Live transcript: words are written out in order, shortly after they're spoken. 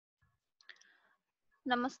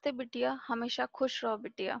नमस्ते बिटिया, हमेशा खुश रहो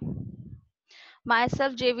बिटिया।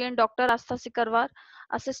 Myself JV'n Dr. ASTHA SIKARWAR,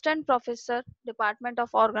 Assistant Professor, Department of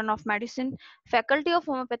Organ of Medicine, Faculty of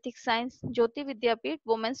Homeopathic Science, JAYOTI VIDYAPEETH,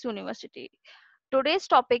 Women's University. Today's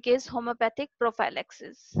topic is homeopathic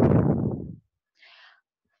prophylaxis.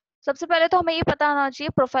 सबसे पहले तो हमें ये पता होना चाहिए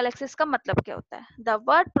प्रोफाइलैक्सिस का मतलब क्या होता है. The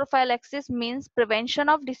word prophylaxis means prevention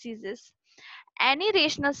of diseases. Any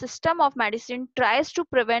rational system of medicine tries to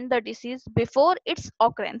prevent the disease before its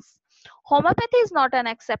occurrence. Homeopathy is not an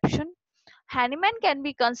exception. Hahnemann can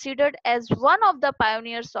be considered as one of the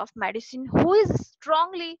pioneers of medicine who is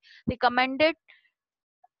strongly recommended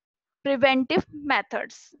preventive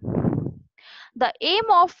methods. The aim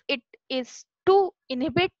of it is to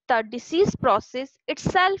inhibit the disease process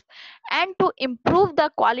itself and to improve the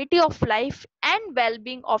quality of life and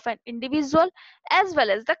well-being of an individual as well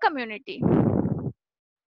as the community.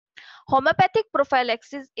 Homeopathic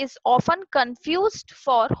prophylaxis is often confused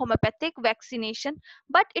for homeopathic vaccination,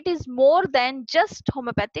 but it is more than just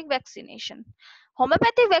homeopathic vaccination.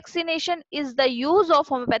 Homeopathic vaccination is the use of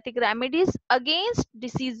homeopathic remedies against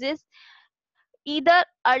diseases either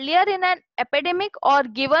earlier in an epidemic or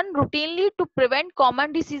given routinely to prevent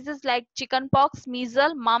common diseases like chickenpox,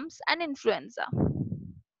 measles, mumps, and influenza.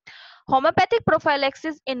 Homeopathic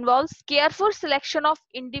prophylaxis involves careful selection of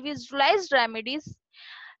individualized remedies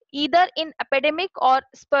either in epidemic or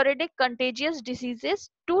sporadic contagious diseases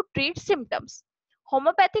to treat symptoms.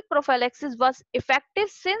 Homeopathic prophylaxis was effective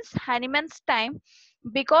since Hahnemann's time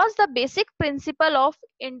because the basic principle of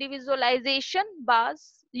individualization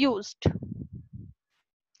was used.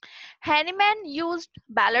 Hahnemann used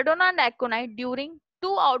belladonna and aconite during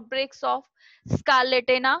two outbreaks of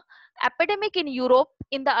scarlatina epidemic in Europe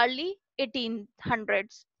in the early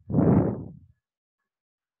 1800s.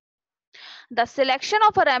 The selection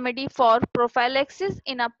of a remedy for prophylaxis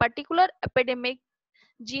in a particular epidemic,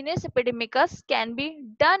 genus epidemicus, can be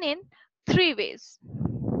done in three ways.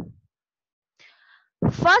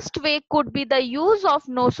 First way could be the use of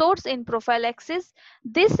nosodes in prophylaxis.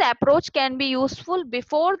 This approach can be useful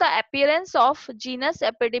before the appearance of genus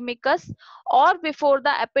epidemicus or before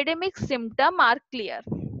the epidemic symptoms are clear.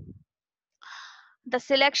 The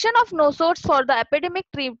selection of nosodes for the epidemic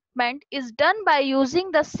treatment is done by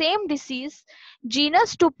using the same disease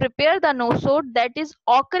genus to prepare the nosode that is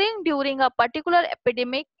occurring during a particular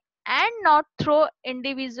epidemic and not through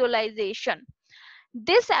individualization.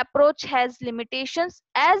 This approach has limitations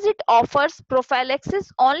as it offers prophylaxis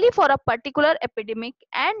only for a particular epidemic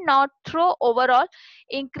and not through overall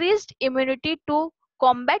increased immunity to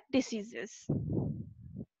combat diseases.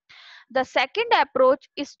 The second approach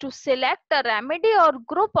is to select a remedy or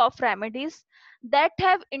group of remedies that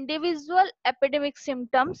have individual epidemic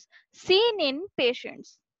symptoms seen in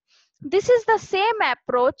patients. This is the same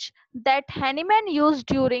approach that Hahnemann used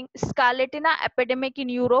during scarlatina epidemic in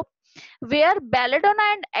Europe, where belladonna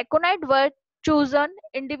and aconite were chosen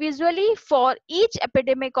individually for each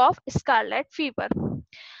epidemic of scarlet fever.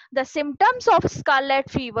 The symptoms of scarlet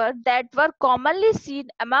fever that were commonly seen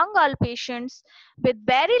among all patients with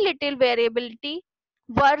very little variability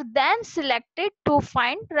were then selected to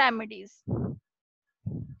find remedies.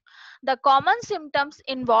 The common symptoms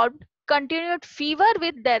involved continued fever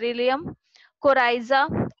with delirium, coryza,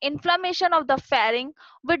 inflammation of the pharynx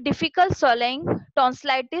with difficult swallowing,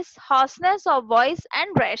 tonsillitis, hoarseness of voice, and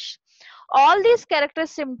rash. All these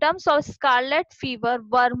characteristic symptoms of scarlet fever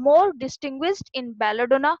were more distinguished in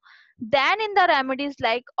belladonna than in the remedies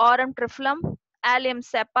like aurum triflum, allium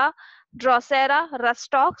cepa, drosera,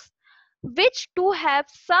 rustox, which too have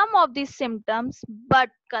some of these symptoms, but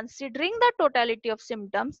considering the totality of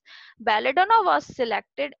symptoms, belladonna was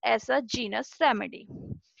selected as a genus remedy.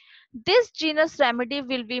 This genus remedy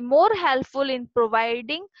will be more helpful in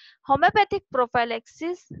providing homeopathic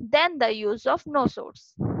prophylaxis than the use of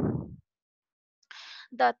nosodes.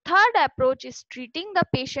 The third approach is treating the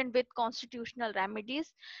patient with constitutional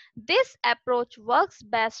remedies. This approach works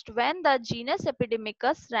best when the genus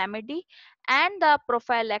epidemicus remedy and the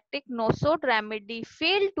prophylactic nosode remedy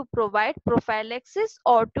fail to provide prophylaxis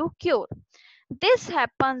or to cure. This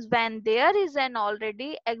happens when there is an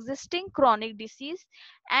already existing chronic disease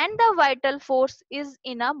and the vital force is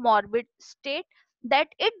in a morbid state that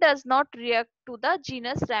it does not react to the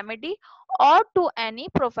genus remedy or to any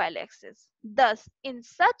prophylaxis. Thus, in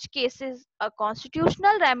such cases, a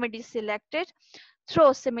constitutional remedy selected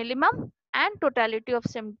through similimum and totality of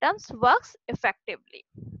symptoms works effectively.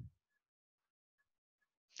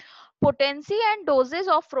 Potency and dosage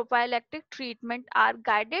of prophylactic treatment are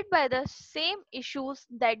guided by the same issues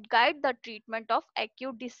that guide the treatment of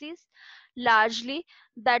acute disease. Largely,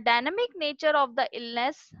 the dynamic nature of the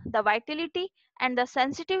illness, the vitality and the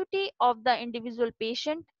sensitivity of the individual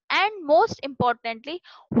patient, and most importantly,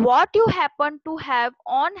 what you happen to have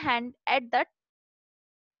on hand at that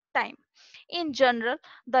time. In general,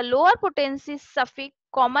 the lower potency suffix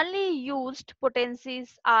commonly used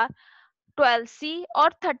potencies are 12C or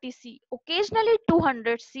 30C, occasionally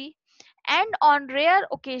 200C, and on rare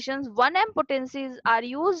occasions 1M potencies are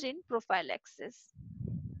used in prophylaxis.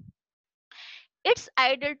 It's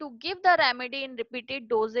ideal to give the remedy in repeated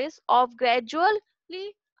doses of gradually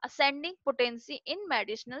ascending potency in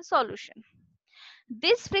medicinal solution.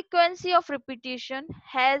 This frequency of repetition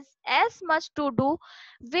has as much to do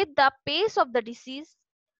with the pace of the disease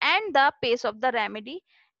and the pace of the remedy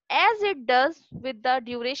as it does with the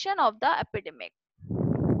duration of the epidemic.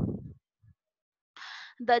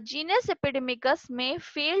 The genus epidemicus may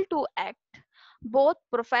fail to act both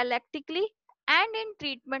prophylactically and in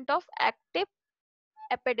treatment of active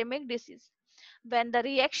epidemic disease when the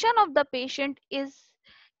reaction of the patient is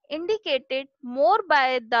indicated more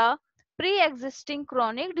by the pre-existing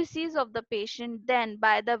chronic disease of the patient than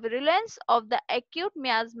by the virulence of the acute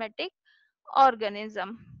miasmatic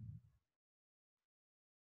organism.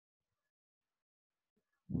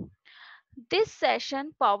 This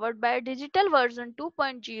session, powered by Digital Version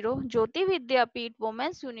 2.0, Jyoti Vidyapeeth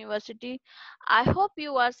Women's University. I hope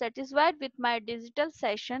you are satisfied with my digital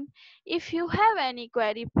session. If you have any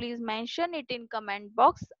query, please mention it in comment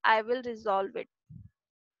box. I will resolve it.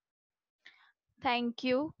 Thank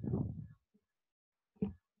you.